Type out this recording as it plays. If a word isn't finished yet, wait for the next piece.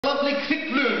lovely quick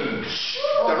lunge,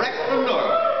 direct from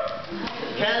north.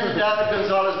 Can David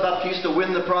Gonzalez Baptista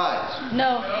win the prize?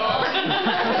 No.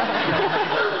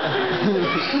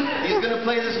 He's going to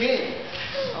play this game.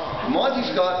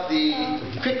 Monty's got the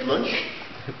quick lunch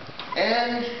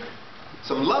and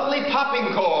some lovely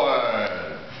popping corn.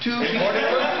 He's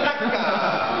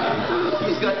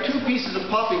got 2 pieces of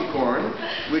popping corn,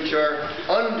 which are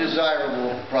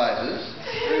undesirable prizes,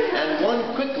 and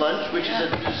 1 quick lunch, which is a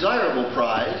desirable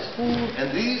prize.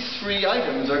 And these 3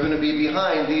 items are going to be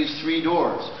behind these 3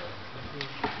 doors.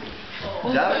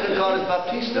 David Gonzalez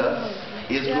Baptista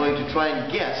is going to try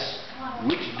and guess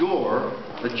which door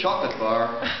the chocolate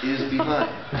bar is behind.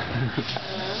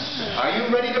 Are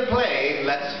you ready to play?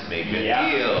 Let's make a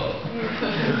deal.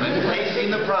 I'm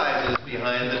placing the prizes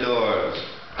behind the doors.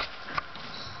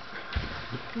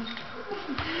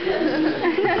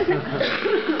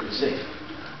 Safe.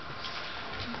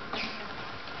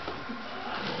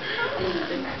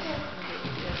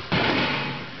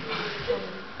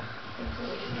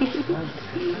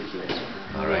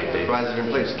 All right, the prizes are in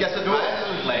place. Guess the door. Prizes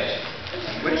in place.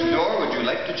 Which door would you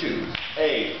like to choose?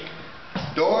 A.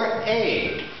 Door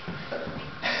A.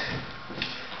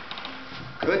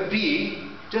 Could be,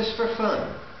 just for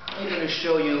fun, I'm going to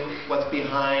show you what's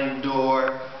behind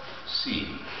door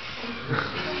C.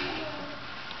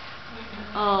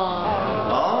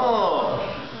 Oh.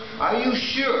 Are you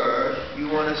sure you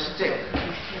want to stick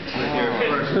with your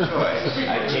first choice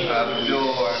of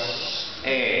door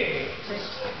A?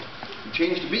 You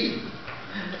change to B.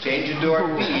 Change to door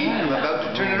B. I'm about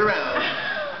to turn it around.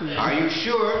 Are you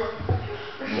sure?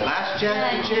 Last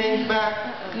chance to change back.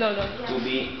 No. To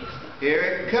B. Here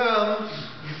it comes.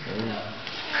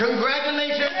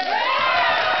 Congratulations!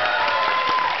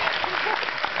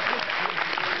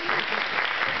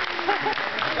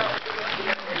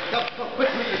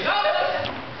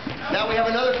 Now we have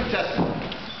another contestant.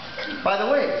 By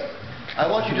the way, I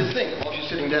want you to think, while she's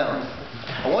sitting down,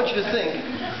 I want you to think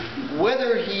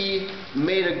whether he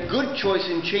made a good choice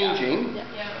in changing,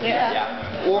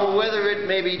 or whether it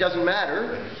maybe doesn't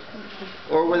matter,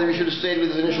 or whether he should have stayed with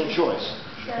his initial choice.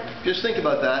 Just think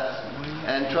about that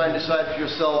and try and decide for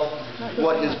yourself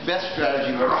what his best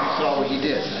strategy was if you saw what he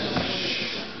did.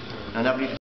 And that would be